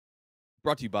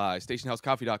Brought to you by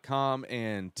stationhousecoffee.com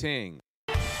and Ting.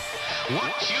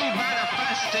 What you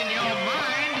manifest in your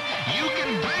mind, you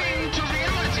can bring to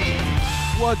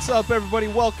reality. What's up, everybody?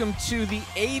 Welcome to the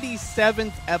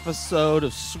 87th episode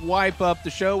of Swipe Up, the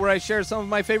show where I share some of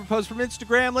my favorite posts from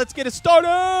Instagram. Let's get it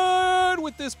started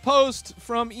with this post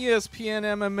from ESPN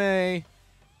MMA.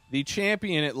 The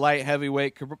champion at light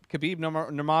heavyweight, Khabib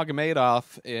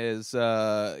Nurmagomedov, is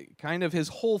kind of his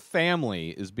whole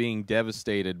family is being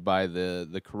devastated by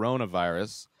the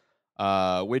coronavirus,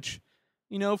 which,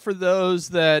 you know, for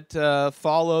those that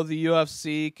follow the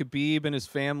UFC, Khabib and his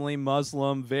family,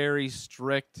 Muslim, very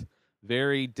strict,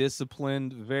 very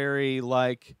disciplined, very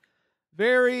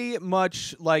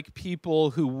much like people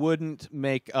who wouldn't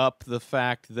make up the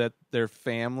fact that their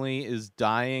family is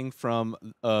dying from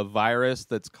a virus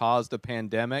that's caused a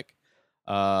pandemic.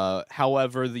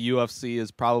 However, the UFC is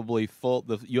probably full,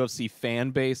 the UFC fan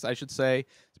base, I should say,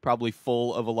 is probably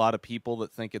full of a lot of people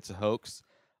that think it's a hoax.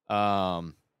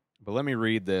 But let me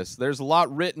read this. There's a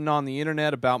lot written on the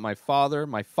internet about my father.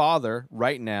 My father,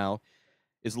 right now,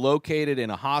 is located in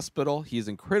a hospital. He's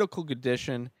in critical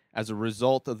condition as a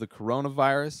result of the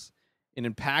coronavirus. It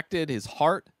impacted his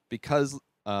heart because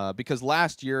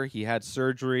last year he had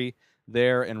surgery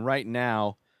there, and right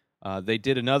now they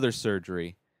did another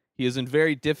surgery. He is in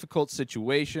very difficult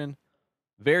situation,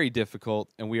 very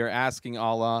difficult, and we are asking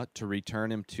Allah to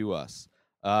return him to us.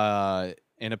 And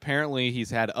apparently he's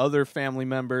had other family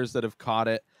members that have caught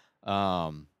it.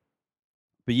 But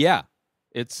yeah,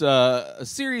 it's a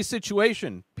serious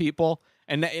situation, people.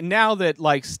 And now that,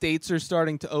 like, states are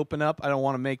starting to open up, I don't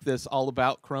want to make this all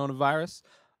about coronavirus,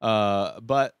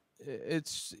 but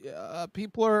it's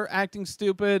people are acting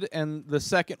stupid, and the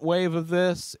second wave of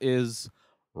this is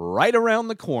right around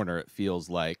the corner, it feels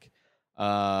like.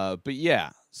 But yeah,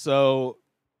 so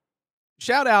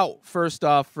shout out first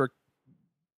off for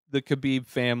the Khabib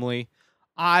family.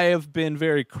 I have been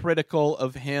very critical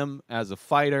of him as a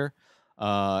fighter,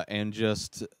 and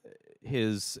just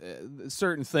his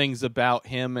certain things about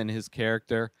him and his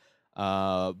character.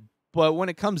 But when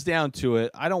it comes down to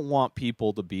it, I don't want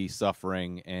people to be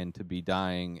suffering and to be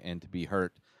dying and to be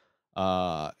hurt.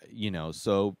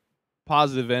 So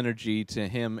positive energy to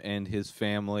him and his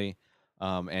family,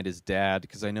 and his dad,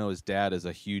 because I know his dad is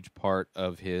a huge part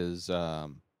of his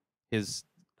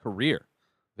career,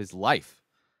 his life.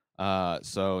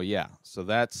 So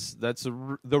that's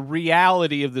the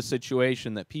reality of the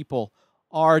situation, that people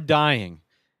are dying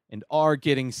and are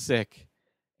getting sick.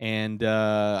 And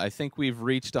I think we've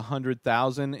reached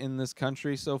 100,000 in this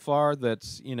country so far.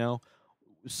 That's,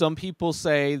 some people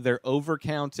say they're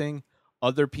overcounting.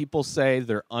 Other people say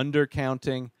they're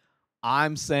undercounting.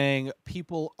 I'm saying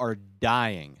people are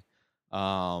dying.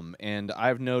 And I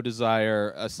have no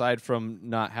desire, aside from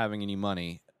not having any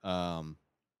money, to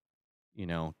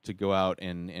go out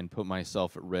and put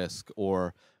myself at risk,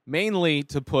 or mainly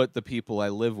to put the people I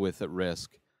live with at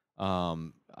risk.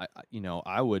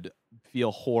 I would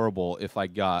feel horrible if I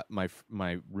got my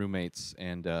roommates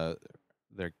and their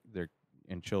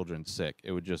children sick.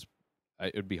 It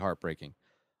would be heartbreaking.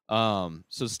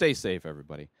 So stay safe,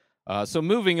 everybody. So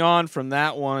moving on from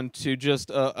that one to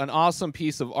just an awesome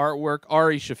piece of artwork.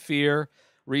 Ari Shaffir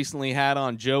recently had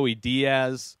on Joey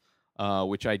Diaz,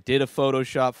 which I did a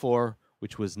Photoshop for,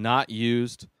 which was not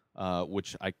used,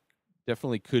 which I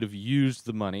definitely could have used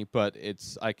the money, but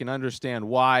I can understand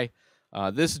why.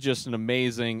 This is just an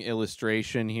amazing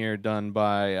illustration here done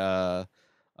by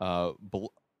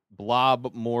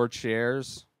Blob More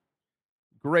Chairs.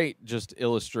 Great just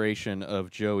illustration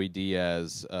of Joey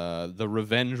Diaz. The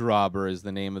Revenge Robber is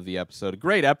the name of the episode. A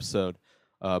great episode,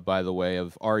 by the way,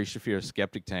 of Ari Shaffir's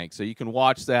Skeptic Tank. So you can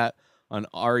watch that on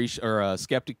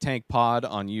Skeptic Tank Pod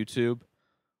on YouTube,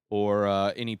 or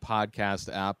any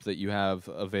podcast app that you have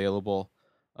available.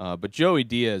 But Joey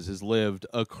Diaz has lived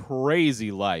a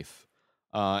crazy life.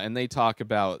 And they talk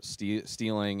about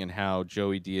stealing and how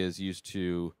Joey Diaz used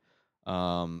to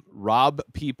rob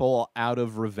people out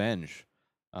of revenge.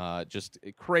 Just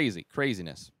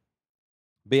craziness.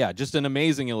 But yeah, just an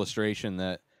amazing illustration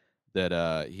that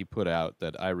he put out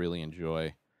that I really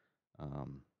enjoy, because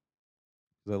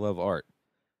I love art.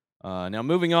 Now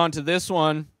moving on to this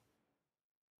one.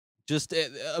 Just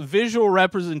a visual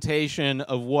representation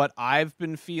of what I've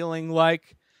been feeling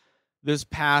like this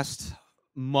past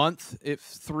month,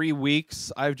 3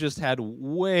 weeks. I've just had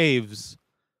waves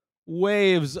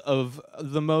of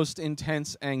the most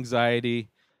intense anxiety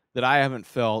that I haven't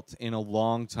felt in a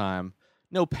long time.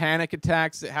 No panic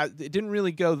attacks. It didn't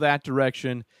really go that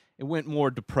direction. It went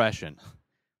more depression.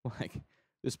 Like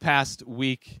this past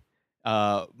week,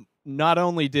 not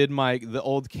only did the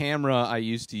old camera I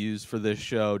used to use for this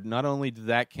show, not only did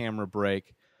that camera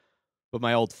break, but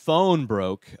my old phone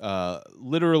broke.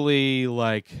 Literally,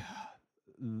 like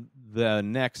the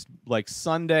next like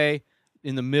Sunday,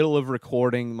 in the middle of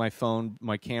recording, my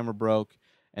camera broke,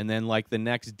 and then like the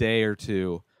next day or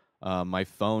two, my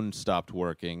phone stopped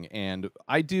working. And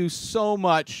I do so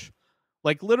much,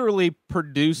 like literally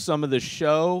produce some of the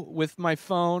show with my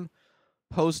phone,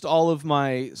 post all of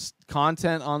my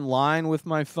content online with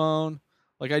my phone.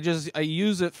 Like I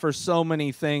use it for so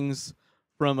many things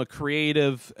from a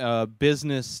creative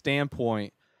business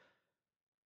standpoint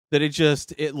that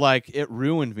it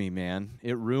ruined me, man.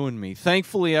 It ruined me.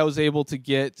 Thankfully, I was able to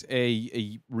get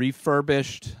a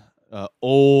refurbished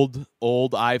old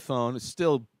iPhone. It's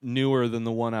still newer than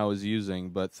the one I was using,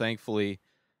 but thankfully,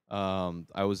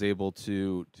 I was able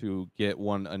to get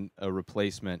a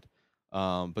replacement.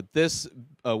 But this,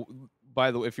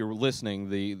 by the way, if you're listening,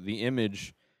 the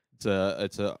image,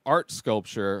 it's a art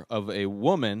sculpture of a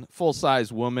woman, full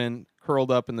size woman, curled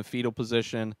up in the fetal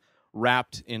position,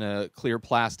 wrapped in a clear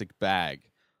plastic bag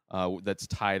that's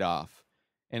tied off.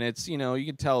 And it's, you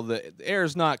can tell the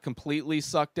air's not completely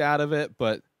sucked out of it,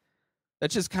 but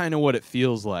that's just kind of what it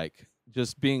feels like.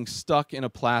 Just being stuck in a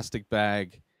plastic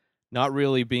bag, not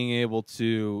really being able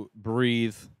to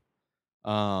breathe.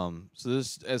 So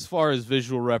this, as far as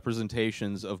visual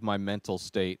representations of my mental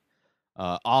state,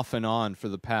 off and on for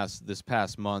this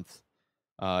past month,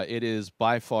 it is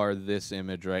by far this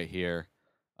image right here.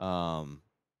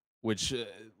 Which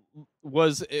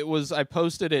I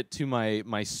posted it to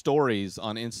my stories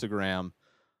on Instagram,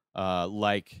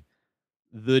 like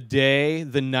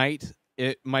the night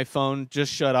my phone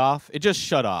just shut off. It just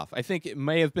shut off. I think it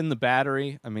may have been the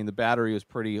battery. I mean, the battery was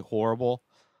pretty horrible,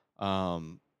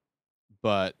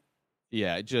 but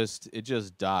yeah, it just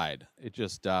died. It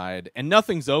just died, and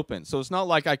nothing's open. So it's not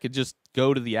like I could just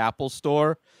go to the Apple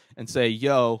store and say,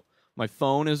 "Yo, my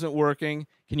phone isn't working.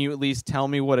 Can you at least tell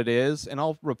me what it is?" And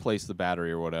I'll replace the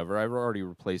battery or whatever. I've already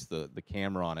replaced the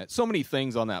camera on it. So many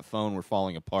things on that phone were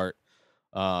falling apart.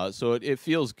 So it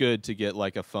feels good to get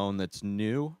like a phone that's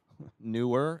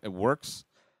newer. It works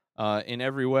in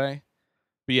every way.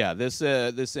 But yeah,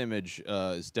 this image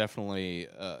is definitely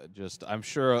just, I'm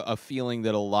sure, a feeling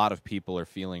that a lot of people are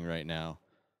feeling right now,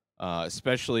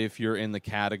 especially if you're in the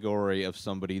category of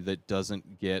somebody that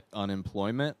doesn't get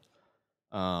unemployment.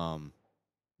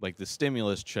 Like the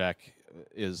stimulus check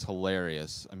is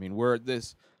hilarious. I mean,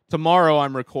 tomorrow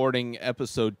I'm recording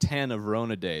episode 10 of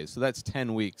Rona Days, so that's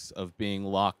 10 weeks of being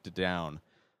locked down.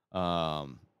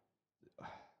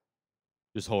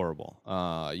 Just horrible.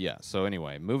 Yeah. So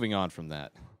anyway, moving on from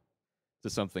that to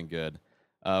something good.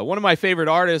 One of my favorite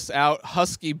artists out,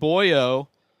 Husky Boyo,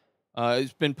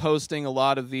 has been posting a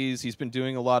lot of these. He's been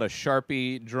doing a lot of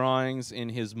Sharpie drawings in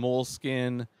his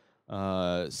Moleskine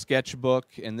sketchbook,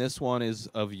 and this one is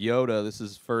of Yoda. This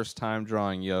is first time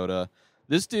drawing Yoda.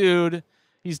 This dude,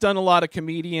 he's done a lot of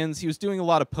comedians. He was doing a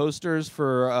lot of posters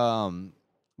for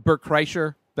Bert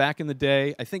Kreischer back in the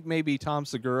day. I think maybe Tom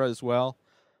Segura as well.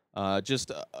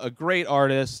 Just a great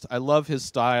artist. I love his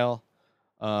style.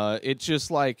 It's just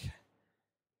like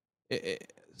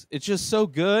it's just so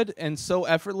good and so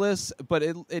effortless, but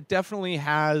it definitely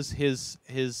has his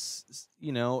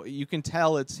you can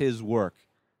tell it's his work.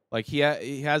 Like he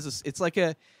has this, it's like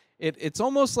it's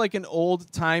almost like an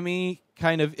old-timey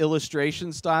kind of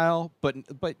illustration style, but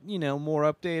more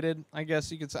updated, I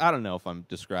guess you could say. I don't know if I'm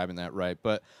describing that right,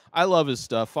 but I love his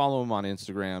stuff. Follow him on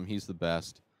Instagram. He's the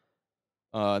best.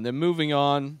 And then moving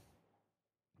on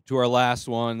to our last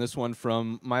one, this one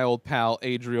from my old pal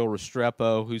Adriel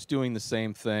Restrepo, who's doing the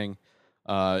same thing.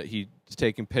 He's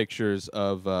taking pictures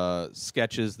of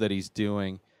sketches that he's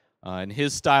doing, and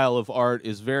his style of art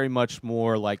is very much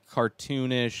more like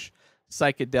cartoonish,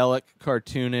 psychedelic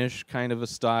cartoonish kind of a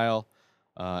style.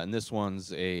 And this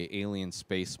one's a alien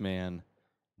spaceman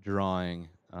drawing.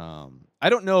 I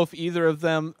don't know if either of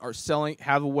them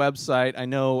have a website. I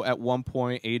know at one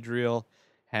point Adriel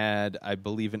had, I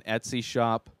believe, an Etsy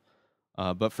shop,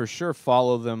 but for sure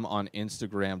follow them on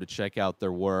Instagram to check out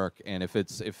their work. And if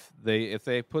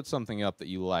they put something up that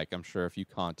you like, I'm sure if you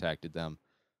contacted them,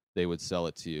 they would sell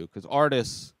it to you, because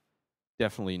artists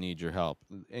definitely need your help.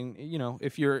 And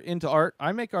if you're into art,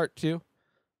 I make art too,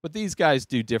 but these guys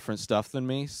do different stuff than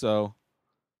me. So,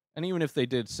 and even if they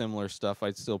did similar stuff,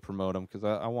 I'd still promote them, because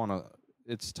I want to.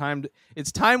 It's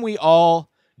time we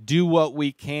all do what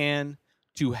we can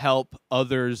to help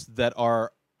others that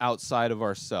are outside of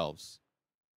ourselves.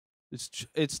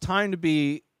 It's time to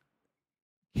be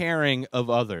caring of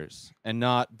others and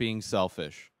not being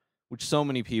selfish, which so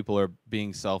many people are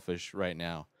being selfish right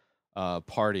now,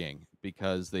 partying.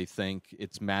 because they think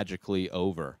it's magically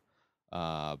over.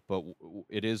 But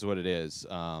it is what it is.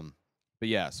 But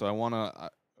yeah, so I want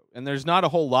to, and there's not a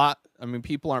whole lot. I mean,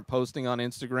 people aren't posting on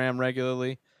Instagram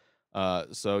regularly.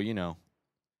 So, you know,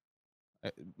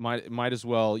 might as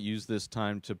well use this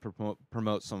time to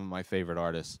promote some of my favorite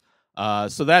artists.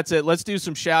 So that's it. Let's do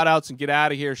some shout outs and get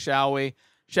out of here, shall we?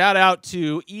 Shout out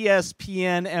to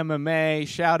ESPN MMA.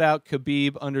 Shout out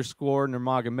Khabib _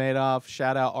 Nurmagomedov.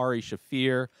 Shout out Ari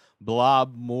Shafir.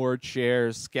 Blob More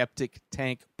Chairs. Skeptic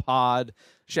Tank Pod.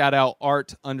 Shout out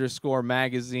Art _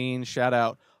 Magazine. Shout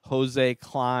out Jose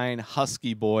Klein,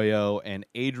 Husky Boyo, and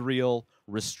Adriel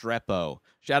Restrepo.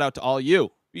 Shout out to all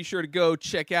you. Be sure to go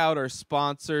check out our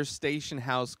sponsor, Station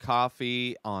House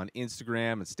Coffee, on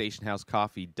Instagram at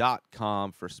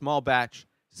stationhousecoffee.com for small batch,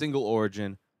 single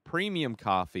origin, premium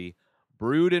coffee,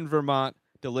 brewed in Vermont,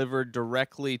 delivered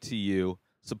directly to you.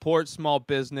 Support small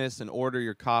business and order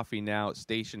your coffee now at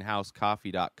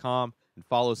stationhousecoffee.com and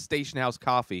follow Station House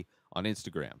Coffee on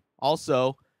Instagram.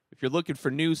 Also, if you're looking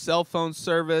for new cell phone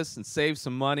service and save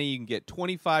some money, you can get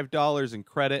 $25 in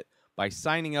credit by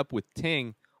signing up with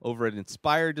Ting over at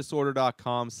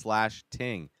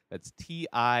inspireddisorder.com/Ting. That's Ting.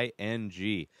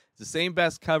 It's the same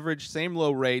best coverage, same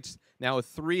low rates, now with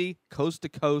 3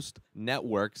 coast-to-coast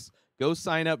networks. Go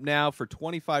sign up now for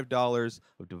 $25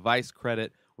 of device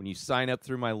credit when you sign up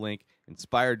through my link,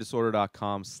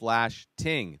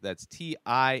 inspireddisorder.com/Ting. That's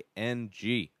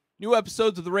Ting. New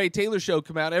episodes of The Ray Taylor Show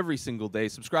come out every single day.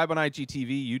 Subscribe on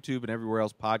IGTV, YouTube, and everywhere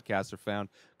else podcasts are found.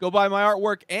 Go buy my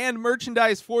artwork and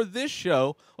merchandise for this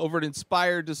show over at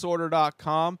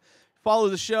inspireddisorder.com. Follow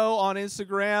the show on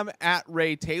Instagram at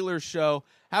Ray Taylor Show.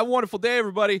 Have a wonderful day,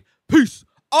 everybody. Peace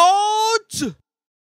out!